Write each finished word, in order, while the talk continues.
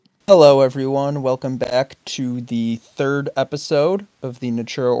Hello, everyone. Welcome back to the third episode of the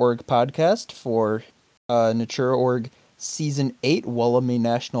NaturaORG podcast for NaturaORG Season 8, Wollemi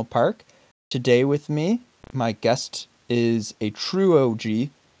National Park. Today with me, my guest is a true OG,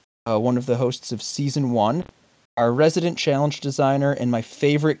 one of the hosts of Season 1, our resident challenge designer, and my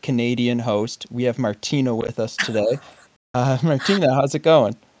favorite Canadian host. We have Martina with us today. Martina, how's it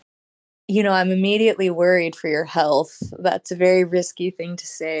going? I'm immediately worried for your health. That's a very risky thing to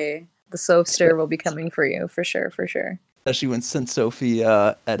say. The Sophster will be coming for you, for sure. Especially since Sophie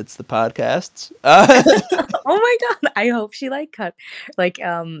edits the podcasts. Oh my god! I hope she cut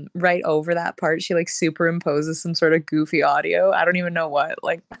right over that part. She superimposes some sort of goofy audio. I don't even know what.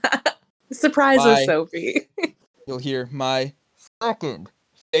 Surprise us, Sophie. You'll hear my second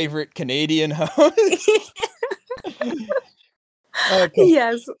favorite Canadian host. Okay.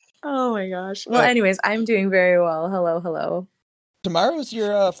 Yes. Oh my gosh. Well, anyways, I'm doing very well. Hello. Tomorrow's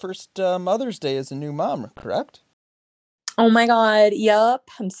your first Mother's Day as a new mom, correct? Oh my god, yup.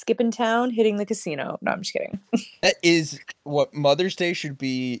 I'm skipping town, hitting the casino. No, I'm just kidding. That is what Mother's Day should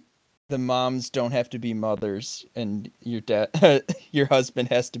be. The moms don't have to be mothers, and your your husband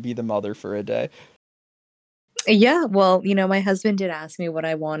has to be the mother for a day. Yeah, well, my husband did ask me what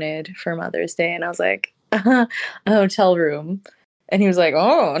I wanted for Mother's Day, and I was like, a hotel room. And he was like,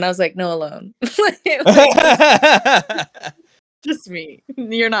 oh, and I was like, no, alone. Just me.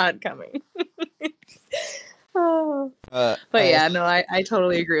 You're not coming. Oh. But yeah, no, I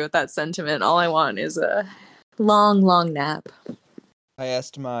totally agree with that sentiment. All I want is a long nap. I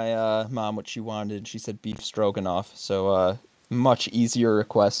asked my mom what she wanted, and she said beef stroganoff, so much easier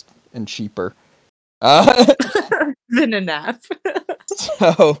request and cheaper. Than a nap.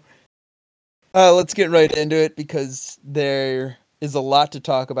 So, let's get right into it, because there is a lot to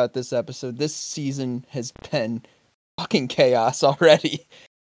talk about this episode. This season has been fucking chaos already.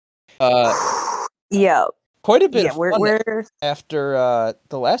 Yeah. Quite a bit of fun. After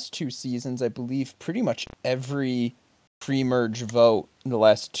the last two seasons, I believe pretty much every pre-merge vote in the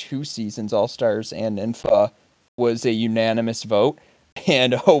last two seasons, All-Stars and Infa, was a unanimous vote.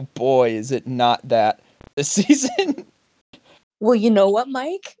 And oh boy, is it not that this season. Well, you know what,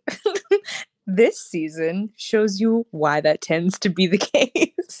 Mike? This season shows you why that tends to be the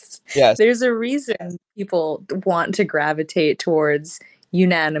case. Yes. There's a reason people want to gravitate towards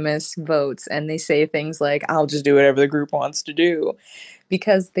unanimous votes, and they say things like, I'll just do whatever the group wants to do,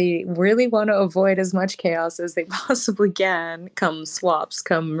 because they really want to avoid as much chaos as they possibly can come swaps,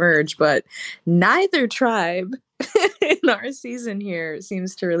 come merge. But neither tribe in our season here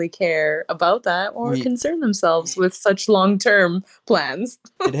seems to really care about that or concern themselves with such long-term plans.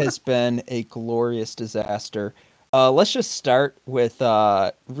 It has been a glorious disaster. Let's just start with,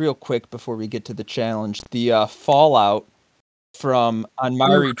 real quick before we get to the challenge, the fallout from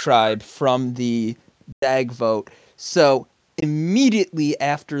Anmari tribe from the DAG vote. So immediately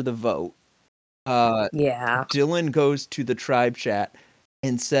after the vote, Dylan goes to the tribe chat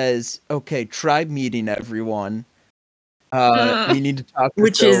and says, okay, tribe meeting, everyone. We need to talk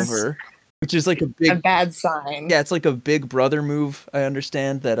this over. Which is like a bad sign. Yeah, it's like a Big Brother move. I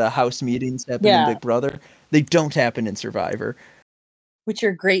understand that house meetings happen in Big Brother. They don't happen in Survivor. Which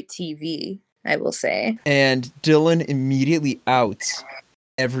are great TV, I will say. And Dylan immediately outs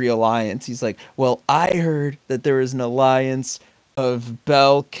every alliance. He's like, well, I heard that there was an alliance of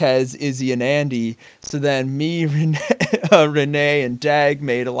Belle, Kez, Izzy, and Andy. So then me, Renee, and Dag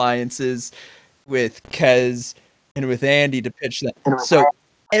made alliances with Kez and with Andy to pitch them. So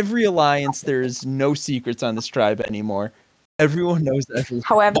every alliance, there's no secrets on this tribe anymore. Everyone knows everything.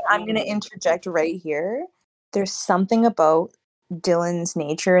 However, I'm going to interject right here. There's something about Dylan's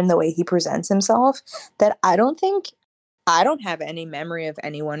nature and the way he presents himself that I don't have any memory of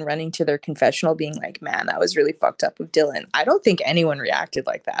anyone running to their confessional being like, man, that was really fucked up with Dylan. I don't think anyone reacted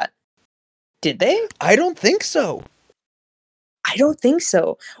like that. Did they? I don't think so. I don't think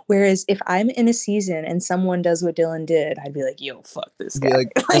so. Whereas if I'm in a season and someone does what Dylan did, I'd be like, yo, fuck this guy.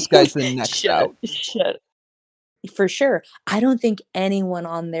 Like, this guy's the next out. Shit. For sure. I don't think anyone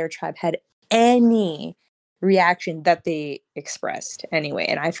on their tribe had any reaction that they expressed anyway.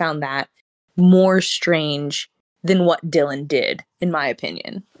 And I found that more strange than what Dylan did, in my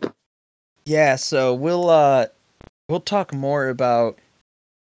opinion. Yeah, so we'll talk more about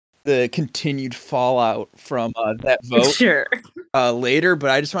the continued fallout from that vote later, but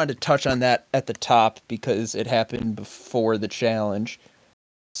I just wanted to touch on that at the top because it happened before the challenge.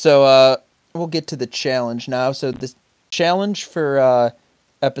 So we'll get to the challenge now. So the challenge for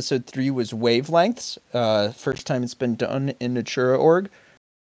episode 3 was wavelengths. First time it's been done in NaturaORG.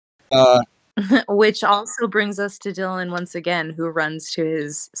 Which also brings us to Dylan once again, who runs to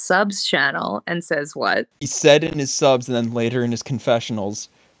his subs channel and says what? He said in his subs and then later in his confessionals,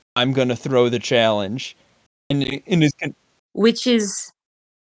 I'm gonna throw the challenge. And in his which is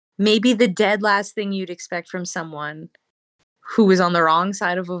maybe the dead last thing you'd expect from someone who was on the wrong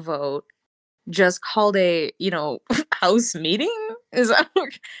side of a vote, just called a, house meeting? Is that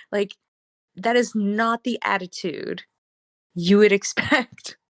like, that is not the attitude you would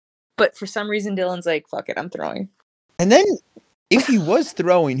expect. But for some reason, Dylan's like, fuck it, I'm throwing. And then, if he was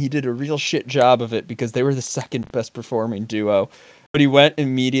throwing, he did a real shit job of it because they were the second best performing duo. But he went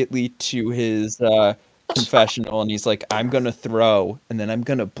immediately to his confessional and he's like, I'm going to throw and then I'm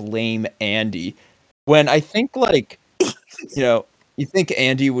going to blame Andy. When I think, like, you think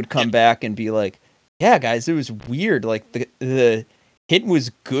Andy would come back and be like, yeah, guys, it was weird. Like, the hit was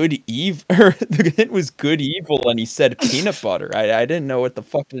good evil, or the hit was good evil, and he said peanut butter. I didn't know what the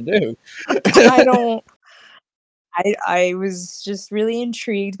fuck to do. I was just really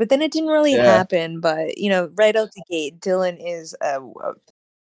intrigued, but then it didn't really happen. But right out the gate, Dylan is a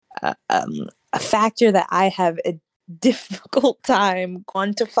factor that I have a difficult time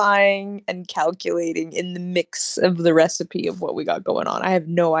quantifying and calculating in the mix of the recipe of what we got going on. I have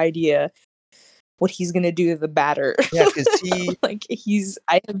no idea what he's gonna do to the batter. Yeah, because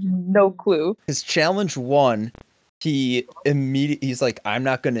I have no clue. His challenge 1, he's like, I'm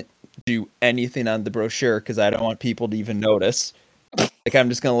not gonna do anything on the brochure because I don't want people to even notice. Like, I'm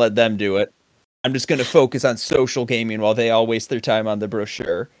just gonna let them do it. I'm just gonna focus on social gaming while they all waste their time on the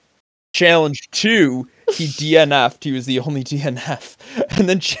brochure. Challenge 2, he DNF'd. He was the only DNF. And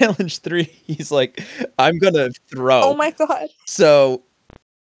then challenge 3, he's like, I'm gonna throw. Oh my god. So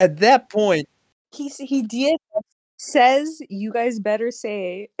at that point, he DNF, says you guys better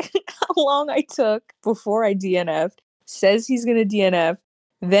say how long I took before I DNF'd, says he's gonna DNF,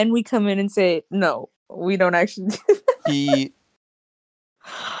 then we come in and say, no, we don't actually do that.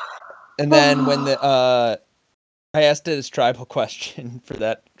 And then when I asked his tribal question for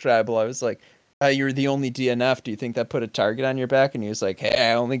that tribal, I was like, you're the only DNF. Do you think that put a target on your back? And he was like, hey,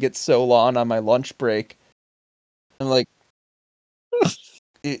 I only get so long on my lunch break. I'm like,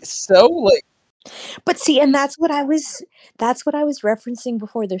 so like. But see, and that's what I was referencing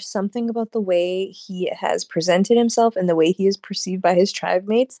before. There's something about the way he has presented himself and the way he is perceived by his tribe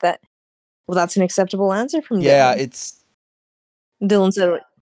mates that, well, that's an acceptable answer from Dylan. Yeah, Dylan said,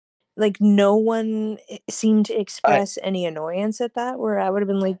 like, no one seemed to express any annoyance at that, where I would have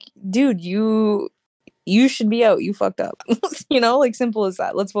been like, dude, you should be out. You fucked up. Like, simple as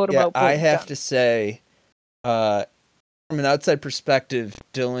that. Let's vote him out. I have to say, from an outside perspective,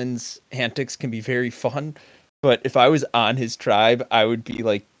 Dylan's antics can be very fun, but if I was on his tribe, I would be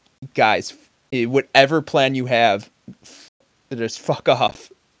like, guys, whatever plan you have, just fuck off.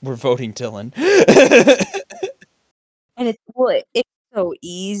 We're voting Dylan. And it's so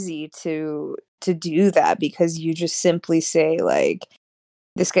easy to do that because you just simply say, like,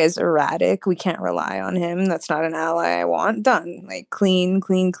 this guy's erratic. We can't rely on him. That's not an ally I want. Done. Like, clean,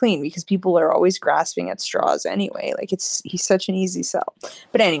 clean, clean. Because people are always grasping at straws anyway. Like, he's such an easy sell.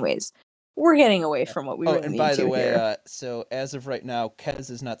 But anyways, we're getting away from what we really need to here. And by the way, so as of right now, Kez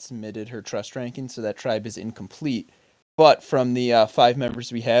has not submitted her trust ranking, so that tribe is incomplete. But from the 5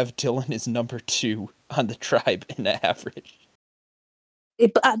 members we have, Dylan is number 2 on the tribe in average.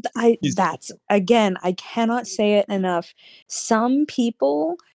 That's, again, I cannot say it enough. Some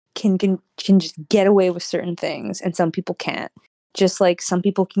people can just get away with certain things, and some people can't. Just like some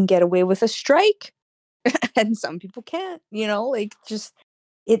people can get away with a strike, and some people can't. Like, just,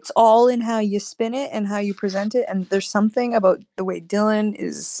 it's all in how you spin it and how you present it. And there's something about the way Dylan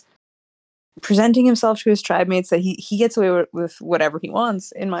is presenting himself to his tribe mates that he gets away with whatever he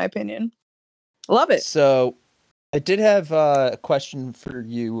wants, in my opinion. Love it. So I did have a question for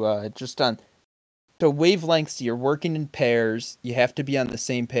you, just on the wavelengths. You're working in pairs. You have to be on the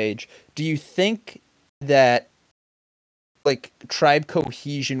same page. Do you think that, like, tribe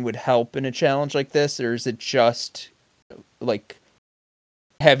cohesion would help in a challenge like this, or is it just, like,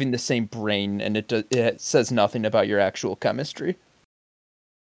 having the same brain and it says nothing about your actual chemistry?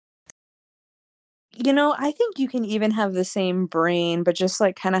 I think you can even have the same brain, but just,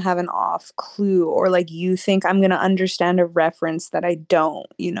 like, kind of have an off clue, or, like, you think I'm going to understand a reference that I don't,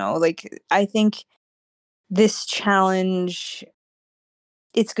 like, I think this challenge,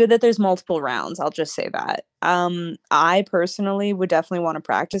 it's good that there's multiple rounds. I'll just say that. I personally would definitely want to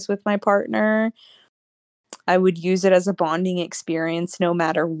practice with my partner. I would use it as a bonding experience no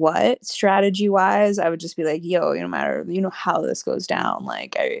matter what. Strategy wise, I would just be like, yo, no matter, how this goes down.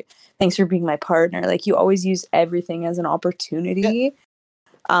 Like, thanks for being my partner. Like, you always use everything as an opportunity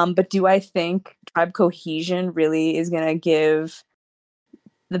But do I think tribe cohesion really is going to give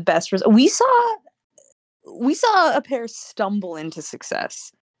the best result? We saw a pair stumble into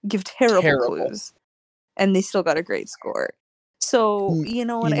success, give terrible Terrible. clues, and they still got a great score. So, you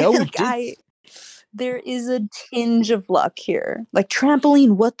know what You know, we like did. there is a tinge of luck here. Like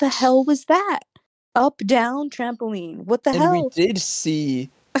trampoline, what the hell was that? Up, down, trampoline. What the And we hell? did see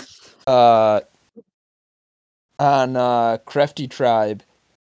on Crafty Tribe,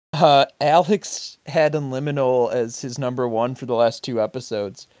 Alex had Liminal as his number 1 for the last 2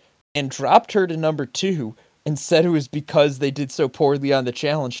 episodes and dropped her to number 2 and said it was because they did so poorly on the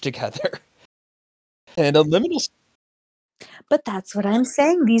challenge together. And Liminal. But that's what I'm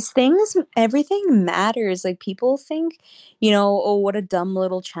saying. These things, everything matters. Like people think, oh, what a dumb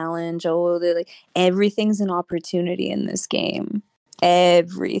little challenge. Oh, they're like everything's an opportunity in this game.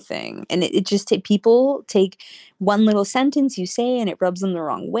 Everything. And it just people take one little sentence you say and it rubs them the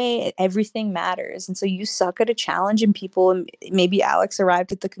wrong way. Everything matters. And so you suck at a challenge and people, maybe Alex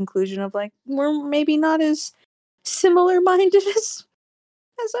arrived at the conclusion of like, we're maybe not as similar minded as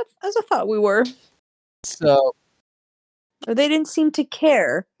I thought we were. So Or they didn't seem to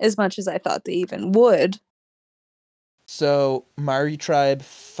care as much as I thought they even would. So Mari Tribe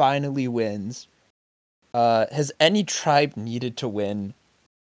finally wins. Has any tribe needed to win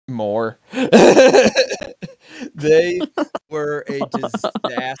more? They were a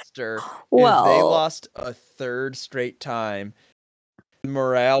disaster. If they Well, lost a third straight time,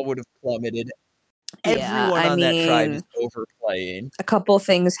 morale would have plummeted. yeah, Everyone I on that tribe is mean, overplaying. a couple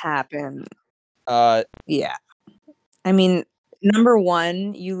things happen. Uh, Yeah. I mean, number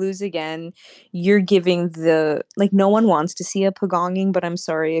one, you lose again. You're giving no one wants to see a pagonging, but I'm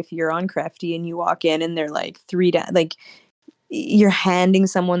sorry if you're on Crafty and you walk in and they're like three down, like you're handing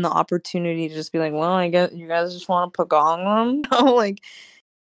someone the opportunity to just be like, well, I guess you guys just want to pagong them. No, like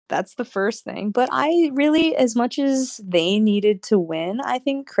that's the first thing. But I really, as much as they needed to win, I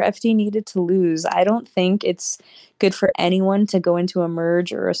think Crafty needed to lose. I don't think it's good for anyone to go into a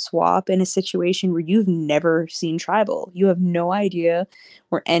merge or a swap in a situation where you've never seen tribal. You have no idea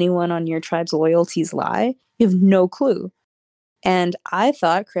where anyone on your tribe's loyalties lie. You have no clue. And I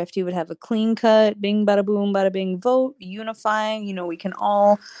thought Crafty would have a clean cut, bing, bada boom, bada bing vote, unifying. We can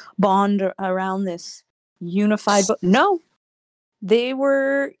all bond around this unified vote. No, they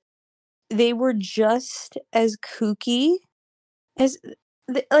were just as kooky as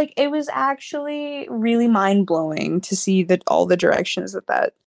like it was actually really mind-blowing to see that all the directions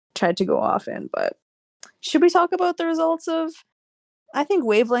that tried to go off in. But should we talk about the results of I think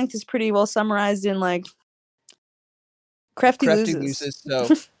wavelength is pretty well summarized in like Crafty Crafty loses. loses, so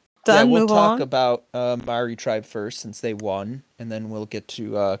yeah, Done, we'll move talk on. about Mari Tribe first since they won, and then we'll get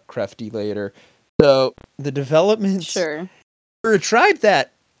to Crafty later. So the developments Sure. for a tribe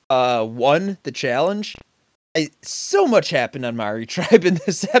that won the challenge, so much happened on Mari Tribe in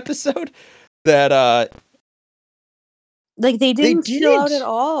this episode that Like they they didn't chill out at didn't.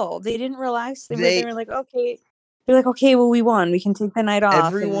 all. They didn't relax. They They were like, okay. They're like, okay, well, we won. We can take the night off. And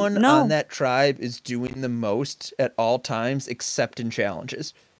Everyone on no. that tribe is doing the most at all times except in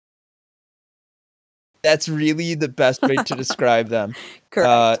challenges. That's really the best way to describe them.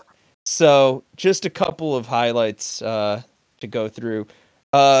 Correct. So just a couple of highlights to go through.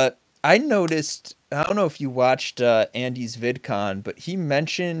 I noticed, I don't know if you watched Andy's VidCon, but he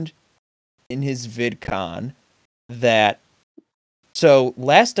mentioned in his VidCon that, so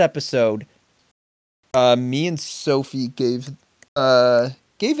last episode, me and Sophie gave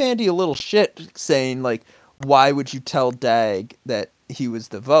Andy a little shit saying, like, why would you tell Dag that he was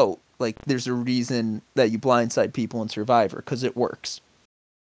the vote? Like, there's a reason that you blindside people in Survivor, because it works.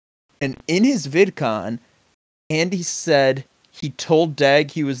 And in his VidCon, Andy said he told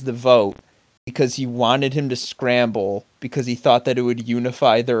Dag he was the vote because he wanted him to scramble because he thought that it would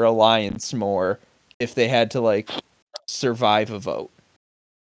unify their alliance more if they had to, like, survive a vote.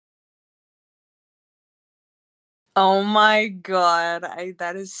 Oh my god,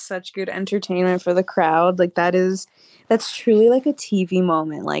 that is such good entertainment for the crowd. Like that's truly like a TV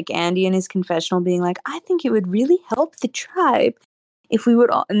moment. Like Andy in his confessional being like, "I think it would really help the tribe if we would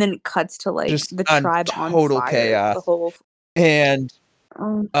all," and then it cuts to like Just the on tribe on total fire. The chaos. whole And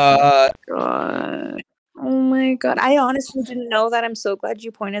Oh uh god. Oh my god. I honestly didn't know that. I'm so glad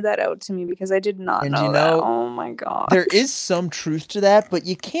you pointed that out to me because I did not and you know that. know, Oh my god. there is some truth to that, but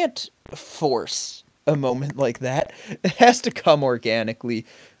you can't force a moment like that. It has to come organically.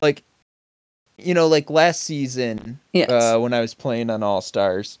 Like, like last season, Yes. when I was playing on All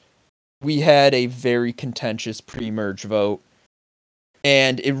Stars, we had a very contentious pre-merge vote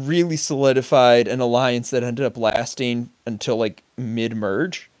And it really solidified an alliance that ended up lasting until like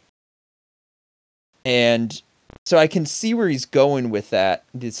mid-merge. And so I can see where he's going with that,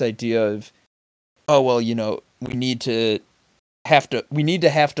 this idea of, oh well, we need to have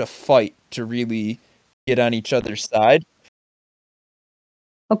to fight to really get on each other's side.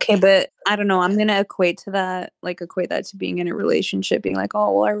 Okay, but I don't know. I'm gonna equate that to being in a relationship, being like,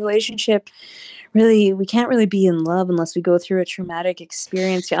 oh well, our relationship really, we can't really be in love unless we go through a traumatic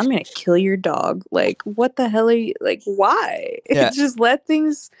experience. Yeah, I'm gonna kill your dog. Like, what the hell are you like? Why? Yeah. Just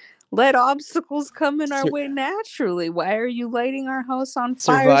let obstacles come in our way naturally. Why are you lighting our house on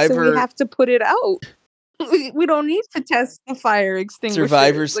fire so we have to put it out? We don't need to test the fire extinguisher.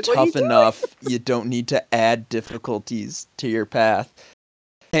 Survivor's like, tough enough. You don't need to add difficulties to your path.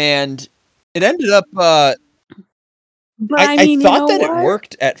 And it ended up. But I thought that it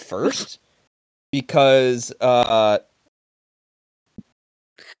worked at first because. So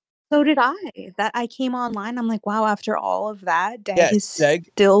did I. That I came online. I'm like, wow. After all of that, Dag is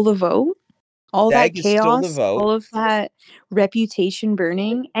still the vote. All that chaos, all of that reputation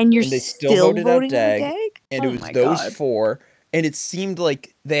burning, and you're still voting with Dag? And it was those four, and it seemed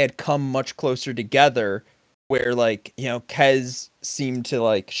like they had come much closer together, where like, Kez seemed to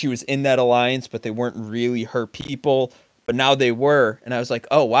like, she was in that alliance, but they weren't really her people, but now they were, and I was like,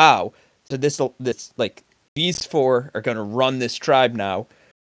 oh wow, so this like, these four are gonna run this tribe now.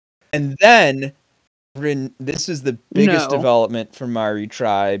 And then this is the biggest development for Mari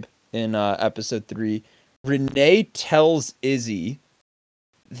tribe in episode 3. Renee tells Izzy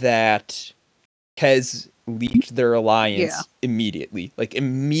that Kez leaked their alliance immediately. Like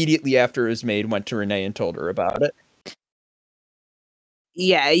immediately after it was made, went to Renee and told her about it.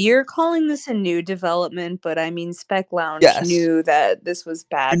 Yeah, you're calling this a new development, but I mean, Spec Lounge knew that this was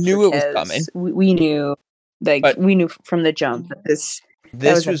bad. We knew it was coming. We knew, we knew from the jump that this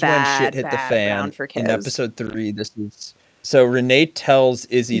was when shit hit the fan in episode 3. So Renee tells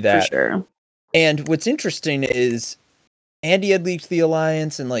Izzy that. For sure. And what's interesting is Andy had leaked the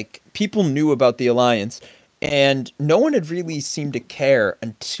alliance, and like people knew about the alliance, and no one had really seemed to care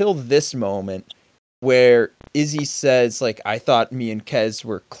until this moment where Izzy says, like, I thought me and Kez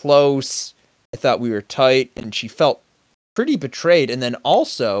were close, I thought we were tight, and she felt pretty betrayed. And then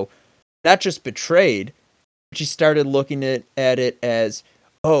also, not just betrayed, she started looking at it as,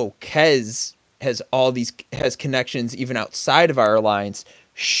 oh, Kez has connections even outside of our alliance.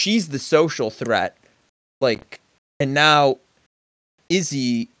 She's the social threat. Like, and now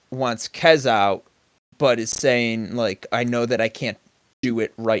Izzy wants Kez out, but is saying, like, I know that I can't do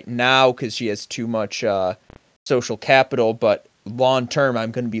it right now because she has too much social capital, but long term, I'm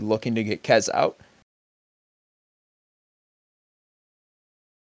going to be looking to get Kez out.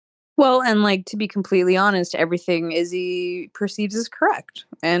 Well, and like, to be completely honest, everything Izzy perceives is correct.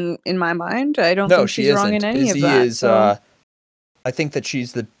 And in my mind, I don't think she's wrong in any Izzy of that. So. I think that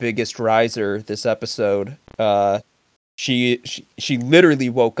she's the biggest riser this episode. She literally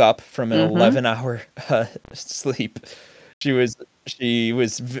woke up from an 11-hour sleep. She was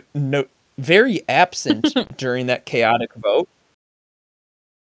very absent during that chaotic vote.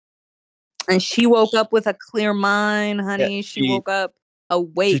 And she woke up with a clear mind, honey. Yeah, she woke up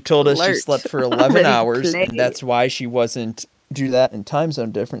awake. She told us she slept for 11 hours, and that's why she wasn't, due to that and time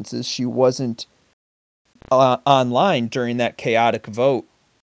zone differences, she wasn't online during that chaotic vote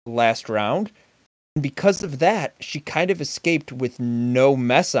last round. And because of that, she kind of escaped with no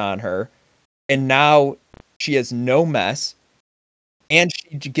mess on her, and now she has no mess, and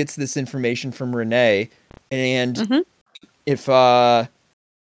she gets this information from Renee. And if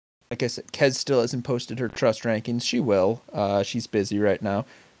like I said, Kez still hasn't posted her trust rankings, she will. She's busy right now,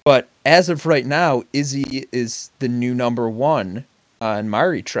 but as of right now, Izzy is the new number 1 on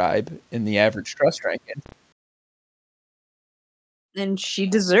Mari tribe in the average trust ranking. And she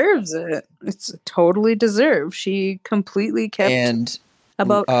deserves it. It's totally deserved. She completely kept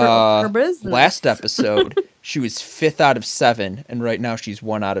about her business. Last episode, she was 5th out of 7, and right now she's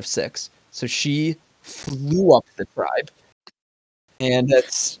 1 out of 6. So she flew up the tribe. And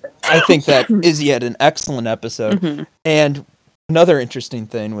I think that Izzy had an excellent episode. And another interesting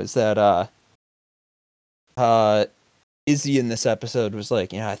thing was that Izzy in this episode was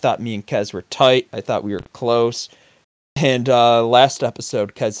like, I thought me and Kez were tight. I thought we were close. And last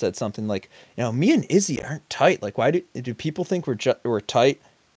episode, Kez said something like, me and Izzy aren't tight. Like, why do people think we're tight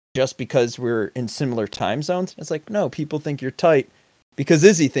just because we're in similar time zones? It's like, no, people think you're tight because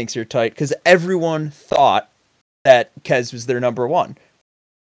Izzy thinks you're tight, because everyone thought that Kez was their number 1.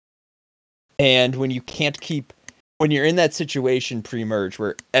 And when you're in that situation pre-merge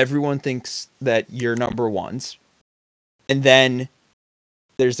where everyone thinks that you're number 1s, and then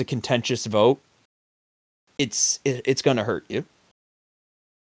there's a contentious vote, it's going to hurt you.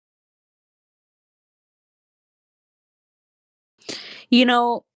 You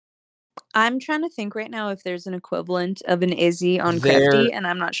know, I'm trying to think right now if there's an equivalent of an Izzy on There- Crafty, and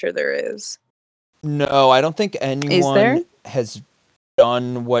I'm not sure there is. No, I don't think anyone there? has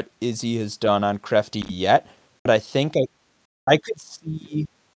done what Izzy has done on Crafty yet, but I think I could see.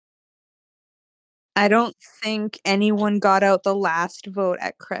 I don't think anyone got out the last vote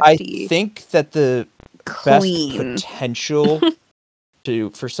at I Crafty think that the clean. best potential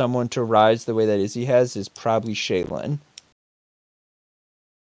for someone to rise the way that Izzy has is probably Shaylin.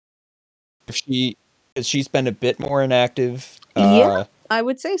 Because she's been a bit more inactive. Yeah, I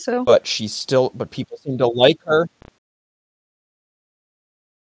would say so. But people seem to like her.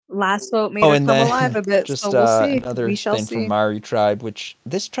 Last vote made her come alive a bit, just so we'll see. Another We shall thing see. from Mari tribe, which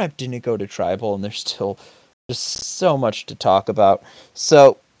this tribe didn't go to tribal, and there's still just so much to talk about.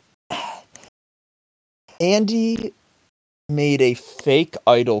 So Andy made a fake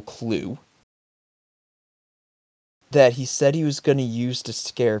idol clue that he said he was going to use to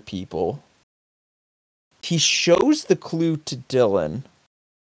scare people. He shows the clue to Dylan,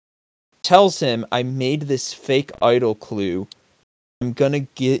 tells him, I made this fake idol clue. I'm going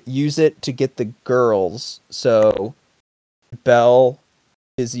to use it to get the girls. So Belle,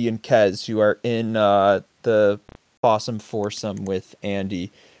 Izzy, and Kez, who are in the Possum foursome with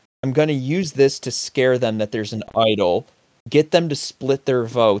Andy, I'm going to use this to scare them that there's an idol, get them to split their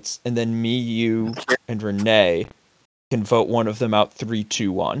votes, and then me, you, and Renee can vote one of them out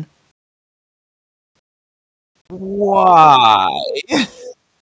 3-2-1. Why?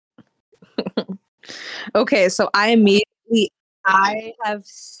 Okay, so I have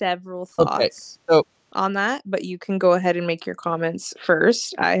several thoughts on that, but you can go ahead and make your comments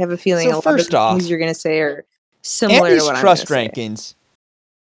first. I have a feeling a lot of the things you're going to say are similar Andy's to what trust I'm going to say. rankings.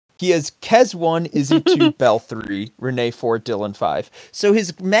 He has Kez 1, Izzy 2, Belle 3, Renee 4, Dylan 5. So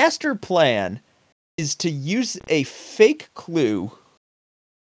his master plan is to use a fake clue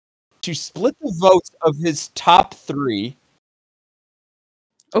to split the votes of his top 3.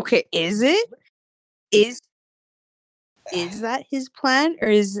 Okay, is it? Is that his plan, or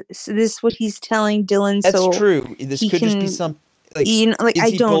is this what he's telling Dylan? That's so true. This could just be some I don't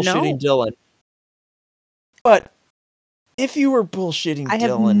know. bullshitting Dylan. But if you were bullshitting Dylan, I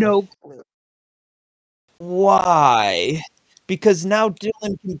have no clue. Why? Because now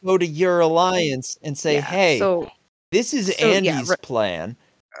Dylan can go to your alliance and say, "Hey, this is Andy's plan."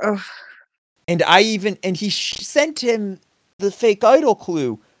 And he sent him the fake idol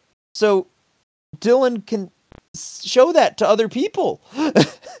clue, so Dylan can show that to other people.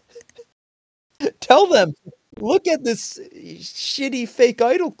 Tell them, look at this shitty fake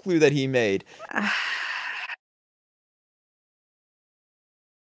idol clue that he made.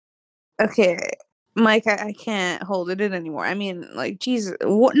 Okay, Mike, I can't hold it in anymore. I mean, like, Jesus.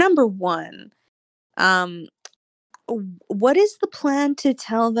 Number one, what is the plan to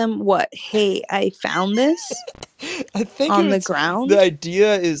tell them what? Hey, I found this. I think on the ground. The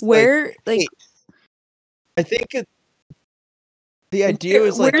idea is where, hey, I think the idea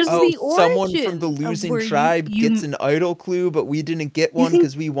is like, someone from the losing tribe gets an idol clue, but we didn't get one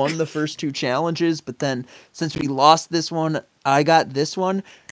because we won the first 2 challenges. But then, since we lost this one, I got this one.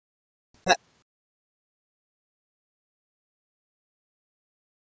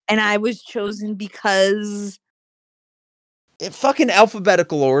 And I was chosen because... fucking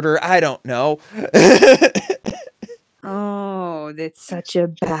alphabetical order, I don't know. Oh, that's such a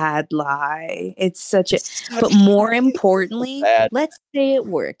bad lie. It's such a... But more importantly, let's say it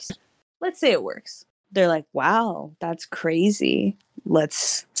works. They're like, wow, that's crazy.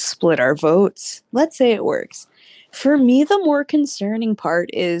 Let's split our votes. Let's say it works. For me, the more concerning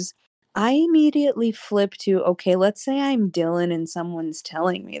part is I immediately flip to, okay, let's say I'm Dylan and someone's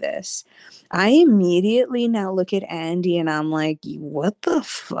telling me this. I immediately now look at Andy and I'm like, what the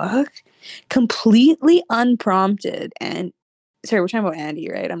fuck? Completely unprompted. And sorry, we're talking about Andy,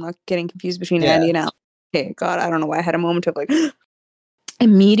 right? I'm not getting confused between Andy and Al. Okay, God, I don't know why I had a moment of like,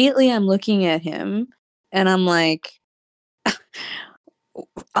 immediately I'm looking at him and I'm like,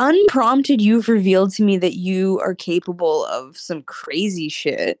 unprompted, you've revealed to me that you are capable of some crazy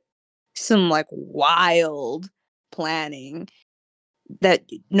shit, some like wild planning that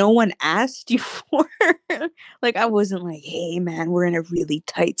no one asked you for. Like, I wasn't like, hey man, we're in a really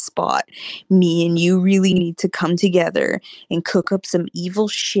tight spot. Me and you really need to come together and cook up some evil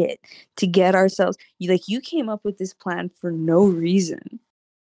shit to get ourselves. You came up with this plan for no reason.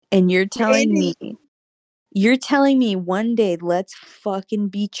 And you're telling me one day let's fucking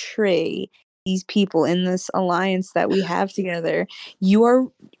betray these people in this alliance that we have together, you are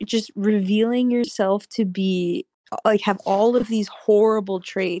just revealing yourself to be like have all of these horrible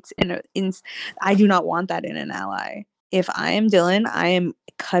traits I do not want that in an ally. If I am Dylan, I am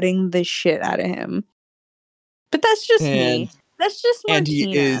cutting the shit out of him. But that's just me. That's just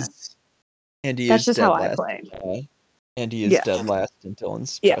Martina. That's just dead how I last. play. And he is dead last in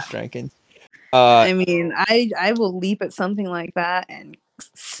Dylan's trust rankings. I mean, I will leap at something like that and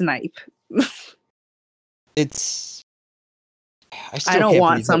snipe. I don't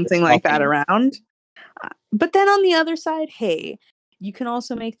want something like that around. But then on the other side, hey, you can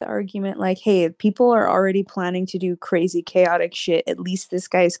also make the argument like, hey, people are already planning to do crazy, chaotic shit. At least this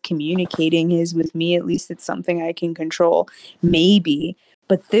guy's communicating his with me. At least it's something I can control. Maybe.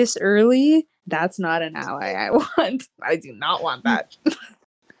 But this early, that's not an ally I want. I do not want that.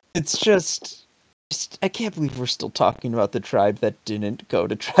 It's just I can't believe we're still talking about the tribe that didn't go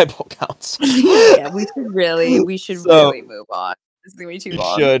to tribal council. Yeah, we should really move on. It's gonna be too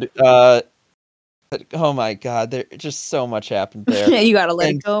long. We should. But, oh my God, there just so much happened there. You gotta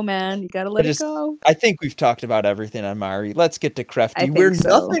let it go, man. You gotta let it go. I think we've talked about everything on Mari. Let's get to Crafty, where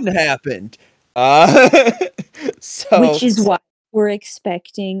nothing happened. Which is why we're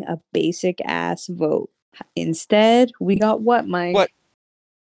expecting a basic ass vote. Instead, we got what, Mike? What?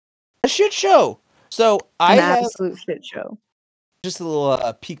 A shit show. So absolute shit show. Just a little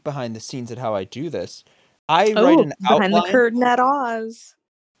peek behind the scenes at how I do this. I write an outline. Behind the curtain at Oz.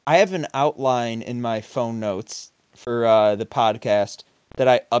 I have an outline in my phone notes for the podcast that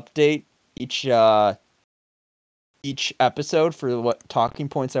I update each episode for what talking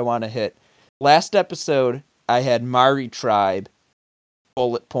points I want to hit. Last episode, I had Mari Tribe,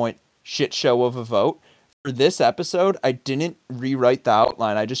 bullet point, shit show of a vote. For this episode, I didn't rewrite the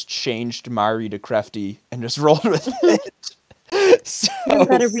outline. I just changed Mari to Crafty and just rolled with it. So, you don't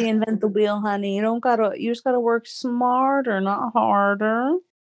gotta reinvent the wheel, honey. You just gotta work smarter, not harder.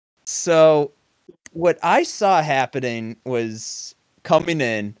 So what I saw happening was coming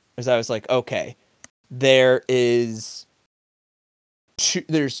in as I was like, okay, there's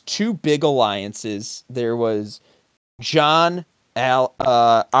two big alliances. There was John,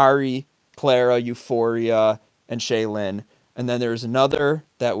 Ari, Clara, Euphoria, and Shaylin. And then there's another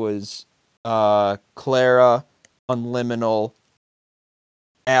that was Clara, Unliminal,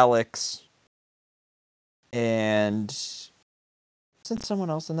 Alex, and isn't someone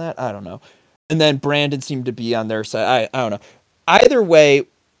else in that? I don't know. And then Brandon seemed to be on their side. I don't know. Either way,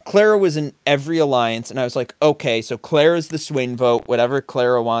 Clara was in every alliance, and I was like, okay, so Clara's the swing vote. Whatever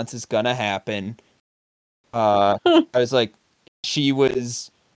Clara wants is gonna happen. I was like,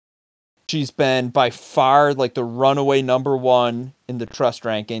 she's been by far like the runaway number one in the trust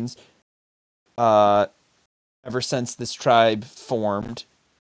rankings. Ever since this tribe formed,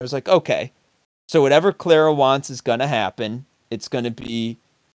 I was like, okay, so whatever Clara wants is gonna happen. It's gonna be,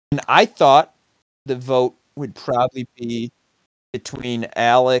 and I thought the vote would probably be between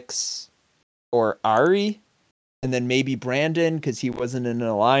Alex or Ari, and then maybe Brandon because he wasn't in an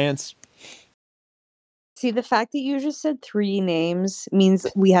alliance. See, the fact that you just said 3 names means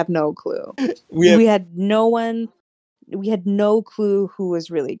we have no clue. We had no clue who was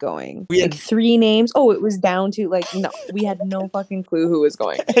really going. We had 3 names. Oh, it was down to no. We had no fucking clue who was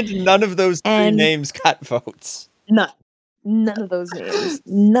going. And none of those 3 names got votes. None of those names.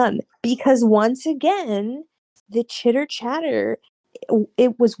 None. Because once again, the chitter chatter,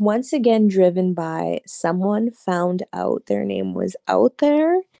 it was once again driven by someone found out their name was out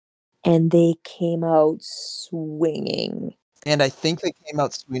there and they came out swinging. And I think they came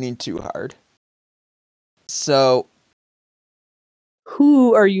out swinging too hard. So,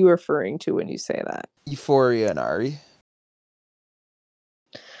 who are you referring to when you say that? Euphoria and Ari.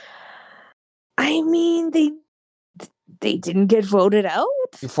 I mean, they didn't get voted out.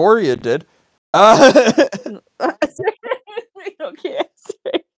 Euphoria did. Okay,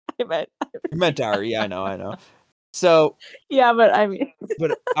 sorry. I meant Ari. I know. So yeah, but I mean,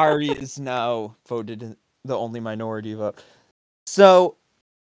 but Ari is now voted in the only minority vote. So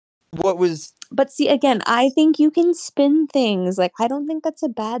what was? But see, again, I think you can spin things. Like, I don't think that's a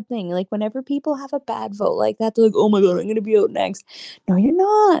bad thing. Like, whenever people have a bad vote like that, they're like, "Oh my god, I'm gonna be out next." No, you're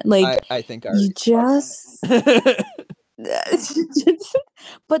not. Like, I think Ari. You just.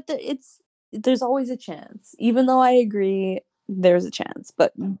 But there's always a chance. Even though I agree, there's a chance.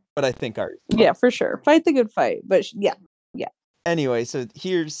 But I think Ari. Yeah, for sure. Fight the good fight. But yeah. Anyway, so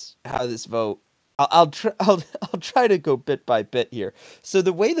here's how this vote. I'll try to go bit by bit here. So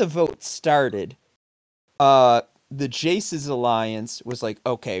the way the vote started, the Jace's alliance was like,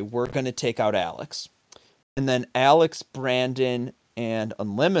 okay, we're gonna take out Alex, and then Alex, Brandon, and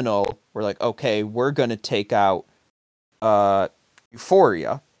Unliminal were like, okay, we're going to take out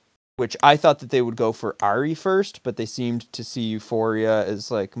Euphoria, which I thought that they would go for Ari first, but they seemed to see Euphoria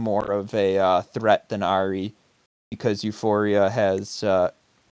as like more of a threat than Ari, because Euphoria has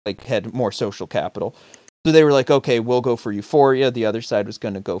had more social capital. So they were like, okay, we'll go for Euphoria. The other side was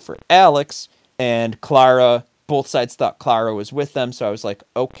going to go for Alex, and Clara. Both sides thought Clara was with them, so I was like,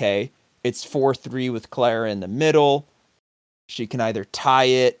 okay, it's 4-3 with Clara in the middle. She can either tie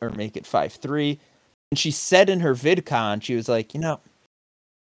it or make it 5-3. And she said in her VidCon, she was like,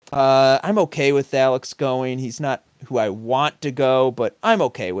 I'm okay with Alex going. He's not who I want to go, but I'm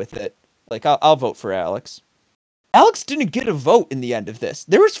okay with it. Like, I'll vote for Alex. Alex didn't get a vote in the end of this.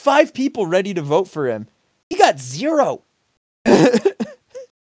 There was 5 people ready to vote for him. He got 0.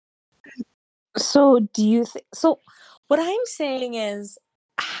 So do you so what I'm saying is,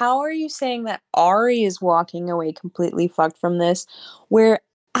 how are you saying that Ari is walking away completely fucked from this, where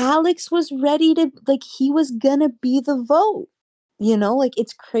Alex was ready to, like, he was gonna be the vote? Like,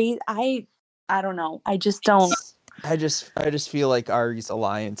 it's crazy. I don't know. I just don't. I just feel like Ari's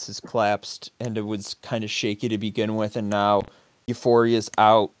alliance has collapsed, and it was kind of shaky to begin with, and now Euphoria's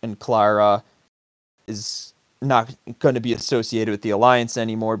out, and Clara is not going to be associated with the alliance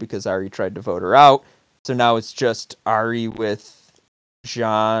anymore because Ari tried to vote her out. So now it's just Ari with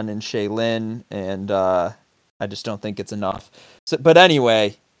Jean and Shaylin, and I just don't think it's enough. So, but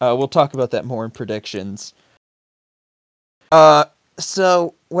anyway, we'll talk about that more in predictions.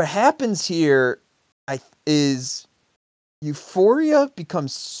 So what happens here is Euphoria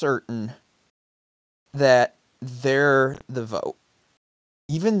becomes certain that they're the vote.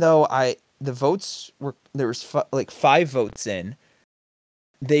 Even though the votes were, there was 5 votes in,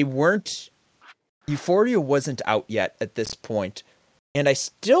 they weren't, Euphoria wasn't out yet at this point. And I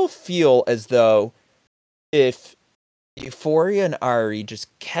still feel as though if Euphoria and Ari just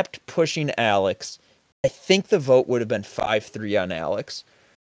kept pushing Alex, I think the vote would have been 5-3 on Alex.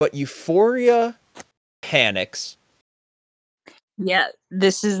 But Euphoria panics. Yeah,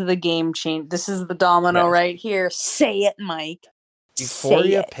 this is the game change. This is the domino right here. Say it, Mike.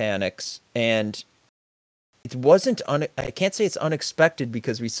 Euphoria panics, and it wasn't I can't say it's unexpected,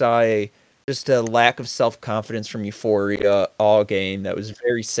 because we saw just a lack of self-confidence from Euphoria all game that was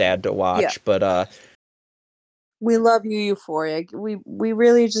very sad to watch. Yeah. But we love you, Euphoria. We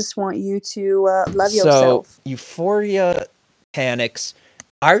really just want you to love yourself. So Euphoria panics.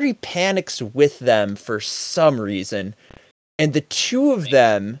 Ari panics with them for some reason, and the two of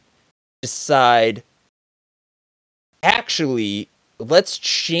them decide, actually, let's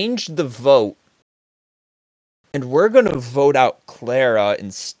change the vote, and we're going to vote out Clara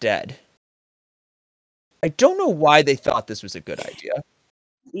instead. I don't know why they thought this was a good idea.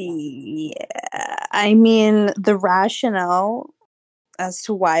 Yeah, I mean, the rationale as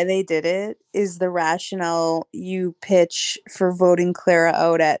to why they did it is the rationale you pitch for voting Clara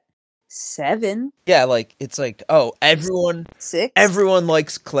out at 7. Yeah, like, it's like, oh, everyone 6. Everyone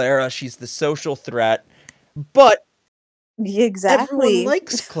likes Clara. She's the social threat. But everyone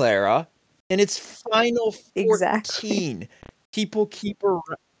likes Clara, and it's final 14. Exactly. People keep her.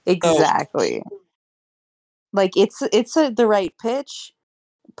 Exactly. Like, it's the right pitch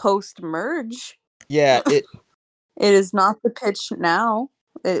post merge. Yeah, it is not the pitch now.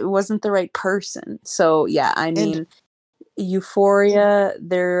 It wasn't the right person. So yeah, I mean, Euphoria,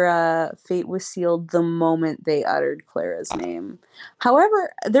 their fate was sealed the moment they uttered Clara's name.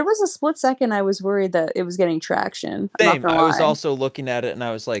 However, there was a split second I was worried that it was getting traction. Same. I was also looking at it and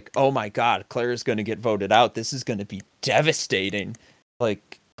I was like, oh my god, Clara's going to get voted out. This is going to be devastating.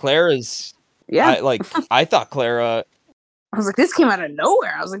 Like, Clara's... Yeah. I thought Clara... I was like, this came out of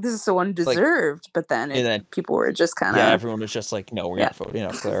nowhere. I was like, this is so undeserved. But then, people were just kind of... Yeah, everyone was just like, no, we're not voting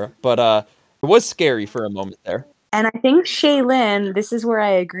out Clara. But it was scary for a moment there. And I think Shaylin, this is where I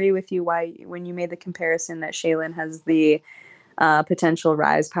agree with you, when you made the comparison that Shaylin has the potential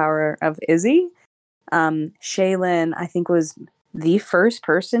rise power of Izzy. Shaylin, I think, was the first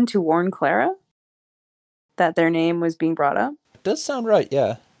person to warn Clara that their name was being brought up. Does sound right,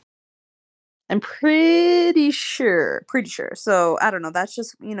 yeah. I'm pretty sure. So, I don't know. That's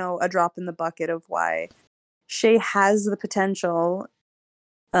just, a drop in the bucket of why Shay has the potential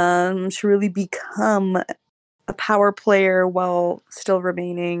to really become a power player while still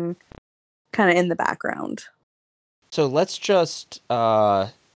remaining kind of in the background. So let's just,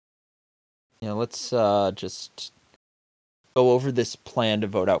 just go over this plan to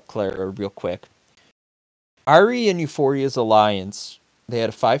vote out Clara real quick. Ari and Euphoria's alliance, they had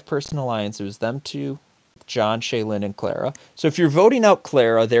a 5-person alliance. It was them two, John, Shaylin, and Clara. So if you're voting out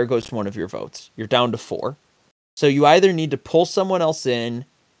Clara, there goes one of your votes. You're down to 4. So you either need to pull someone else in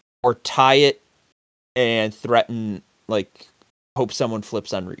or tie it and threaten, like, hope someone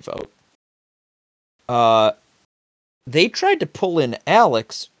flips on revote. They tried to pull in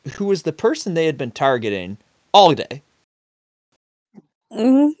Alex, who was the person they had been targeting all day.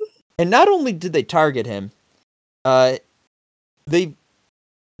 Mhm. And not only did they target him, they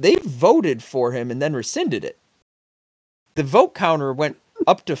voted for him and then rescinded it. The vote counter went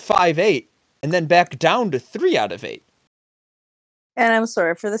up to 5-8 and then back down to 3 out of 8. And I'm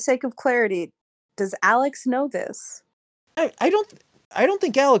sorry, for the sake of clarity, does Alex know this? I don't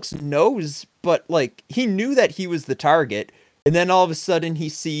think Alex knows, but like he knew that he was the target, and then all of a sudden he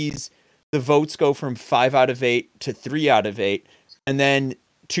sees the votes go from 5 out of 8 to 3 out of 8, and then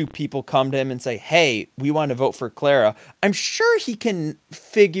 2 people come to him and say, "Hey, we want to vote for Clara." I'm sure he can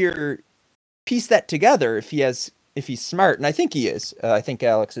piece that together if he's smart, and I think he is. I think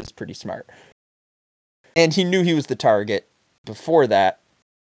Alex is pretty smart, and he knew he was the target before that,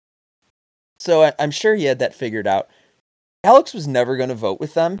 so I'm sure he had that figured out. Alex was never going to vote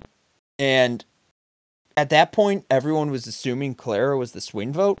with them, and at that point, everyone was assuming Clara was the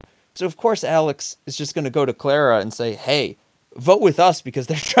swing vote. So of course, Alex is just going to go to Clara and say, "Hey, vote with us because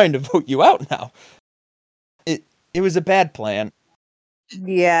they're trying to vote you out now." It was a bad plan.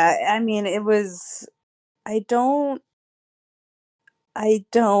 Yeah, I mean, it was. I don't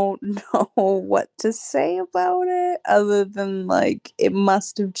know what to say about it other than like it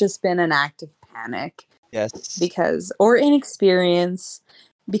must have just been an act of panic. Yes. Or inexperience,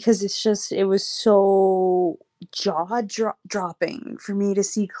 because it was so dropping for me to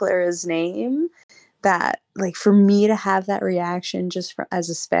see Clara's name that, like, for me to have that reaction just as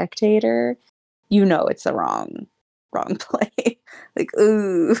a spectator, it's the wrong play. Like,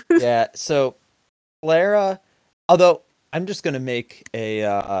 ooh. Yeah, so Clara, although I'm just going to make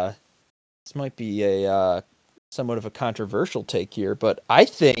this might be a somewhat of a controversial take here, but I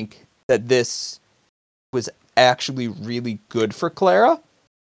think that this was actually really good for Clara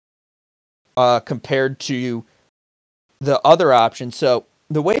compared to the other option. So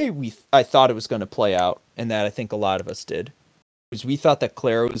the way I thought it was going to play out, and that I think a lot of us did, was we thought that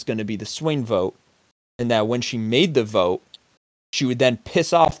Clara was going to be the swing vote, and that when she made the vote, she would then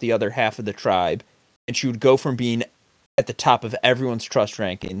piss off the other half of the tribe, and she would go from being at the top of everyone's trust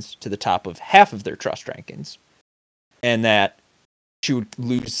rankings to the top of half of their trust rankings, and that she would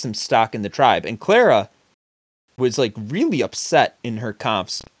lose some stock in the tribe. And Clara was like really upset in her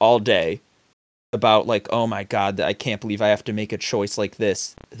comps all day about like, oh my god, I can't believe I have to make a choice like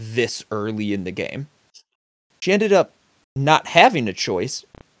this early in the game. She ended up not having a choice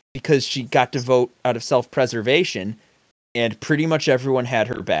because she got to vote out of self-preservation, and pretty much everyone had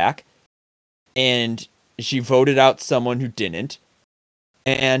her back, and she voted out someone who didn't,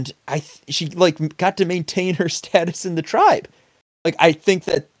 and she like got to maintain her status in the tribe. Like, I think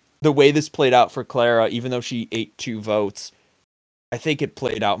that the way this played out for Clara, even though she ate 2 votes, I think it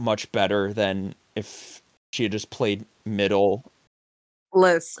played out much better than if she had just played middle.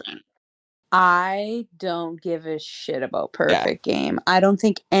 Listen, I don't give a shit about perfect game. I don't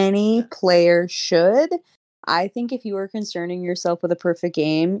think any player should. I think if you are concerning yourself with a perfect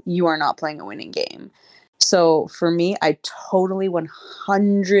game, you are not playing a winning game. So for me, I totally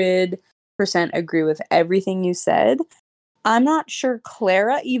 100% agree with everything you said. I'm not sure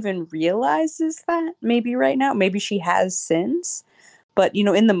Clara even realizes that maybe right now. Maybe she has since. But,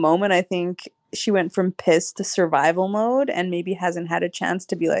 in the moment, I think she went from pissed to survival mode and maybe hasn't had a chance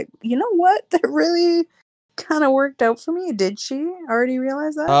to be like, you know what? That really kind of worked out for me. Did she already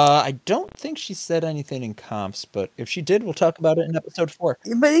realize that? I don't think she said anything in comps, but if she did, we'll talk about it in episode 4.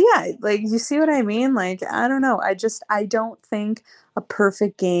 But yeah, like, you see what I mean? Like, I don't know. I don't think a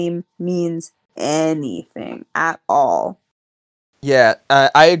perfect game means anything at all. Yeah,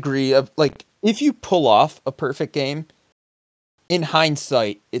 I agree. Like, if you pull off a perfect game, in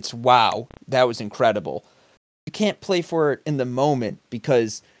hindsight, it's wow, that was incredible. You can't play for it in the moment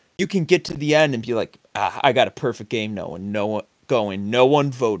because you can get to the end and be like, I got a perfect game, no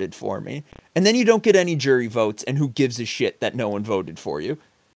one voted for me. And then you don't get any jury votes, and who gives a shit that no one voted for you?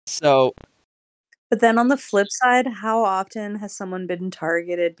 So, But then on the flip side, how often has someone been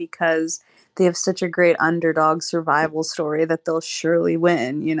targeted because they have such a great underdog survival story that they'll surely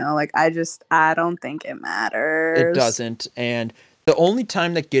win? Like, I don't think it matters. it doesn't. And the only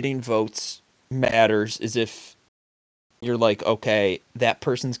time that getting votes matters is if you're like, okay, that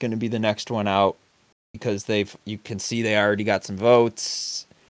person's going to be the next one out because you can see they already got some votes.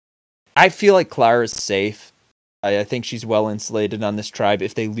 I feel like Clara's safe. I think she's well insulated on this tribe.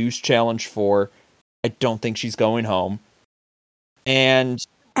 If they lose challenge 4, I don't think she's going home. And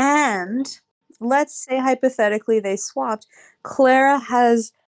let's say hypothetically they swapped, Clara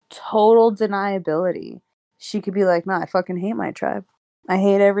has total deniability. She could be like, "No, I fucking hate my tribe. I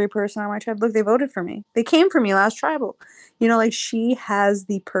hate every person on my tribe. Look, they voted for me. They came for me last tribal." Like she has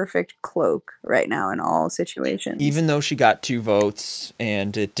the perfect cloak right now in all situations. Even though she got 2 votes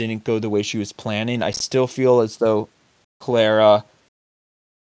and it didn't go the way she was planning, I still feel as though Clara,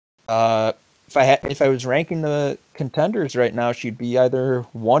 if I was ranking the contenders right now, she'd be either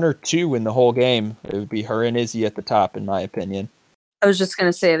 1 or 2 in the whole game. It would be her and Izzy at the top, in my opinion. I was just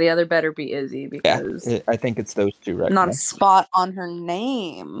gonna say the other better be Izzy because I think it's those 2 right not now. a spot on her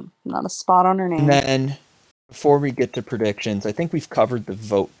name. Not a spot on her name. And then, before we get to predictions, I think we've covered the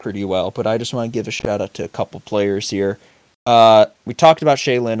vote pretty well, but I just want to give a shout out to a couple players here. We talked about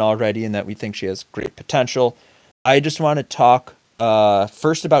Shaylin already and that we think she has great potential. I just want to talk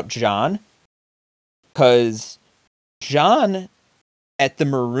first about John, because John in the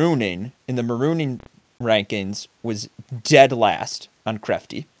marooning rankings was dead last on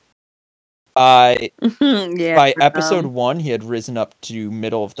Crafty. Yeah, By episode 1, he had risen up to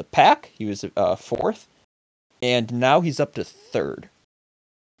middle of the pack. He was 4th, and now he's up to 3rd.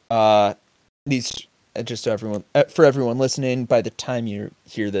 These just so everyone for everyone listening, by the time you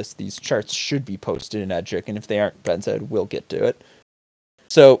hear this, these charts should be posted in Edgic, and if they aren't, Ben said we'll get to it.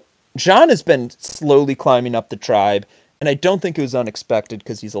 So John has been slowly climbing up the tribe, and I don't think it was unexpected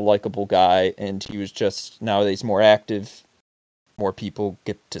because he's a likable guy, and he was just, now that he's more active, more people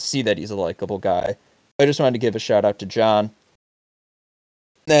get to see that he's a likable guy. I just wanted to give a shout out to John.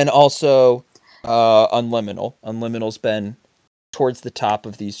 Then also Unliminal. Unliminal's been towards the top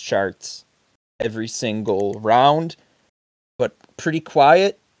of these charts every single round, but pretty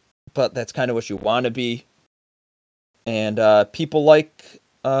quiet, but that's kind of what you want to be. And people like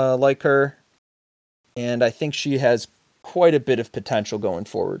her, and I think she has quite a bit of potential going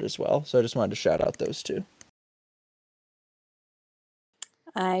forward as well. So I just wanted to shout out those 2.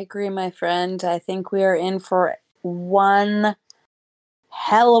 I agree, my friend. I think we are in for one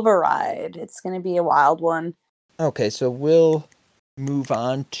hell of a ride. It's going to be a wild one. Okay, so we'll move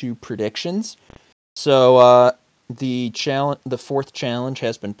on to predictions. So the 4th challenge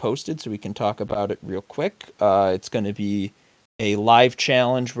has been posted, so we can talk about it real quick. It's going to be a live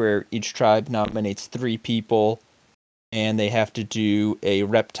challenge where each tribe nominates 3 people, and they have to do a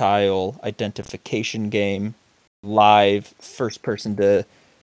reptile identification game live. First person to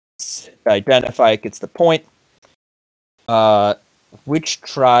identify it gets the point. Which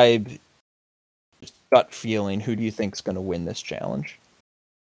tribe, gut feeling, who do you think is going to win this challenge?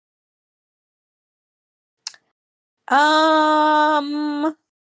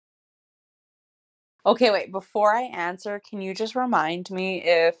 Okay, wait, before I answer, can you just remind me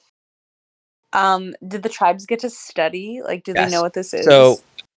if did the tribes get to study? Like, do they know what this is? So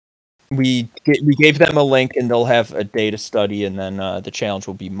we gave them a link, and they'll have a day to study, and then the challenge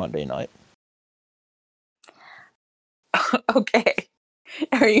will be Monday night. Okay.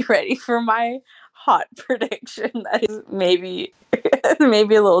 Are you ready for my hot prediction? That is maybe a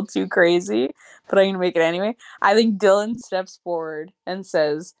little too crazy, but I'm gonna make it anyway. I think Dylan steps forward and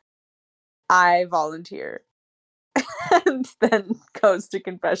says, "I volunteer," and then goes to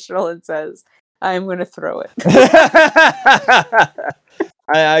confessional and says, "I'm gonna throw it."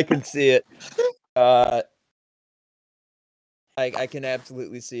 I can see it. I can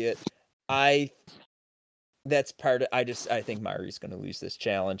absolutely see it. That's part of. I think Mari's going to lose this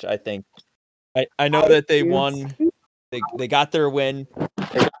challenge. I think. I know that they won. They got their win,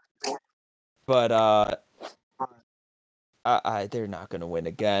 but they're not going to win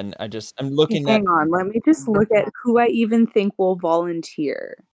again. I'm looking at. Hang on, let me just look at who I even think will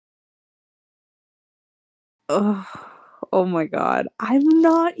volunteer. Oh my god. I'm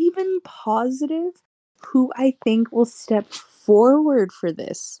not even positive who I think will step forward for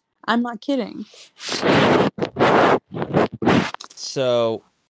this. I'm not kidding. So,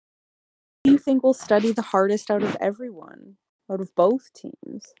 who do you think will study the hardest out of everyone? Out of both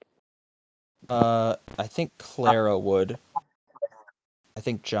teams? I think Clara would. I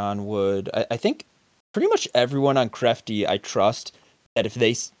think John would. I think pretty much everyone on Crafty, I trust that if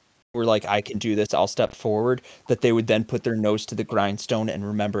they were like, I can do this, I'll step forward, that they would then put their nose to the grindstone and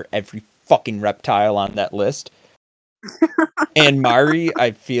remember every fucking reptile on that list. And Mari,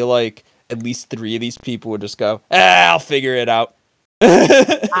 I feel like at least 3 of these people would just go, I'll figure it out.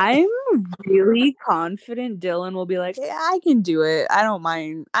 I'm really confident Dylan will be like, yeah, I can do it. I don't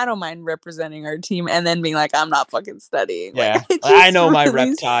mind representing our team, and then being like, I'm not fucking studying. Yeah, like, I know my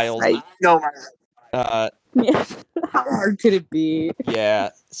reptiles. Yeah. How hard could it be?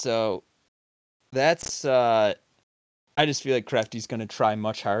 Yeah, so that's I just feel like Crafty's going to try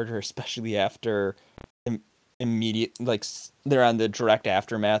much harder, especially after immediate, like, they're on the direct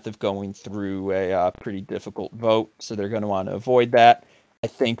aftermath of going through a pretty difficult vote, so they're going to want to avoid that. I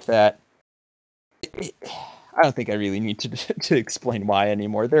think that I don't think I really need to explain why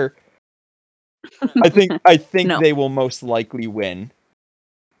anymore. I think No. they will most likely win,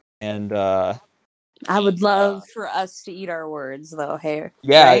 and I would love for us to eat our words, though. Hey,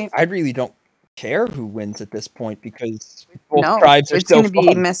 yeah, right? I really don't care who wins at this point because both No, tribes are it's so going to be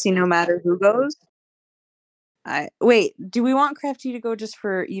fun. messy no matter who goes. Wait, do we want Crafty to go just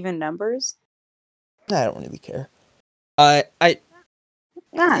for even numbers? I don't really care. It's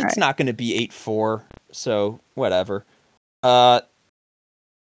Alright. not going to be 8-4, so whatever. And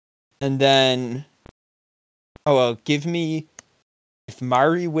then, give me, if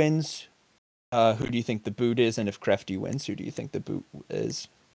Mari wins, who do you think the boot is? And if Crafty wins, who do you think the boot is?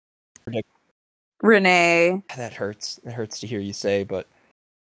 Renee. That hurts. It hurts to hear you say, but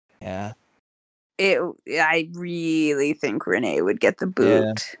yeah. I really think Renee would get the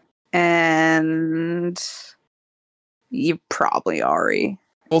boot. Yeah. And you probably Ari.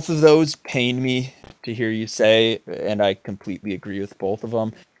 Both of those pain me to hear you say, and I completely agree with both of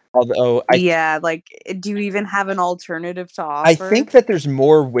them. Although do you even have an alternative to offer? I think that there's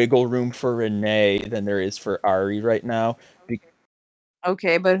more wiggle room for Renee than there is for Ari right now.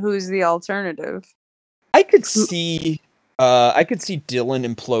 Okay, but who's the alternative? I could see Dylan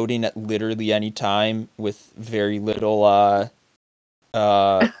imploding at literally any time with very little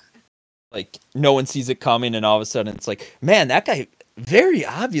like no one sees it coming, and all of a sudden it's like, man, that guy very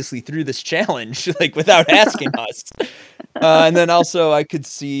obviously threw this challenge like without asking us. And then also I could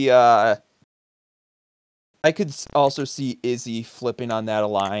also see Izzy flipping on that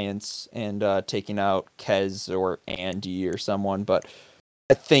alliance and taking out Kez or Andy or someone, but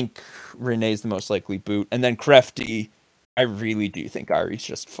I think Renee's the most likely boot. And then Crafty, I really do think Ari's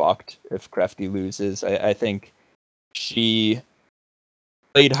just fucked if Crafty loses. I think she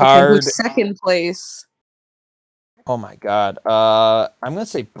played hard. Okay, who's second place? Oh my god. I'm gonna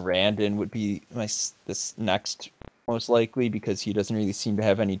say Brandon would be this next most likely because he doesn't really seem to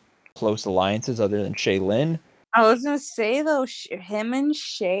have any close alliances other than Shaylin. I was gonna say though, him and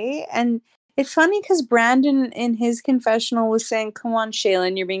Shay, and it's funny because Brandon in his confessional was saying, "Come on,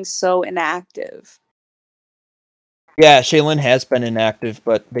 Shaylin, you're being so inactive." Yeah, Shaylin has been inactive,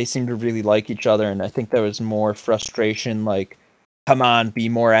 but they seem to really like each other, and I think there was more frustration, like, come on, be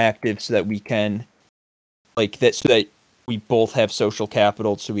more active so that we can, like, so that we both have social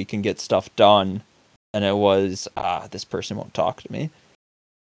capital so we can get stuff done. And it was, this person won't talk to me.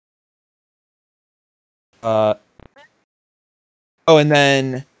 And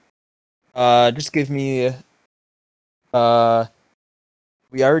then, just give me,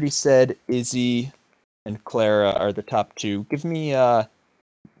 we already said Izzy and Clara are the top two. Give me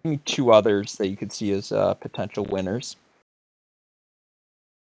two others that you could see as potential winners.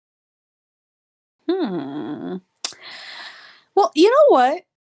 Well, you know what?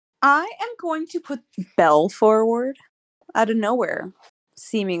 I am going to put Belle forward out of nowhere,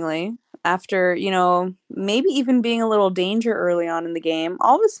 seemingly. After, maybe even being a little danger early on in the game.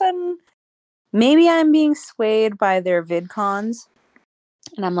 All of a sudden, maybe I'm being swayed by their vidcons.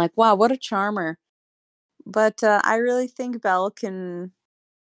 And I'm like, wow, what a charmer. But I really think Belle can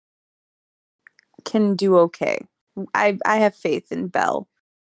do okay. I have faith in Belle.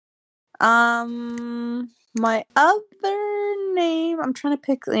 My other name, I'm trying to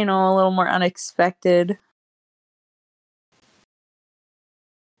pick, a little more unexpected.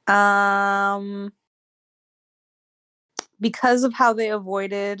 Because of how they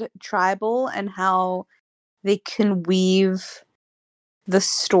avoided tribal and how they can weave the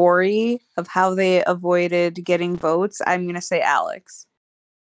story of how they avoided getting votes, I'm going to say Alex.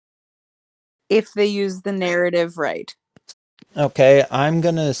 If they use the narrative right. Okay, I'm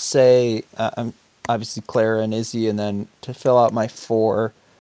going to say I'm obviously Clara and Izzy, and then to fill out my four,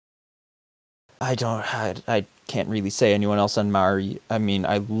 I can't really say anyone else on Mari. I mean,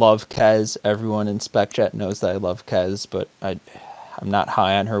 I love Kez. Everyone in Spec Chat knows that I love Kez, but I'm not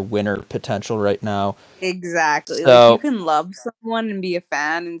high on her winner potential right now. Exactly. So, like, you can love someone and be a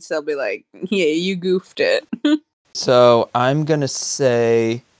fan and still be like, yeah, you goofed it. So I'm gonna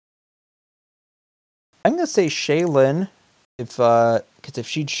say Shaylin, because if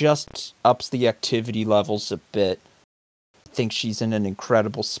she just ups the activity levels a bit, I think she's in an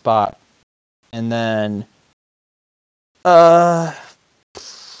incredible spot. And then, I'll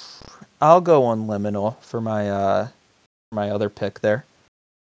go on Liminal for my other pick there.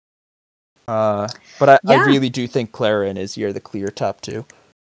 But I really do think Clara and Izzy are the clear top two.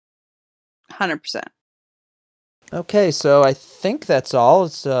 100%. Okay, so I think that's all.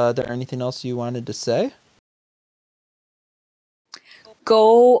 Is there anything else you wanted to say?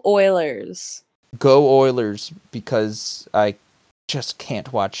 Go Oilers. Go Oilers, because I just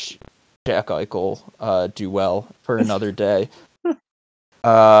can't watch Jack Eichel do well for another day.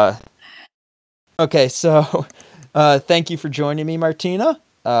 Okay, so thank you for joining me, Martina.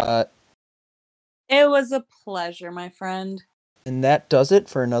 It was a pleasure, my friend. And that does it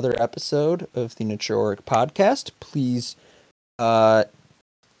for another episode of the NaturaORG podcast. Please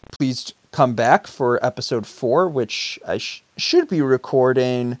come back for episode 4, which I should be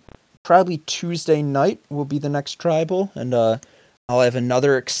recording probably Tuesday night will be the next tribal, and I'll have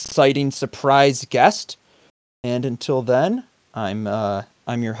another exciting surprise guest. And until then, I'm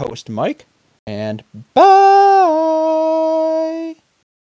your host, Mike, and bye!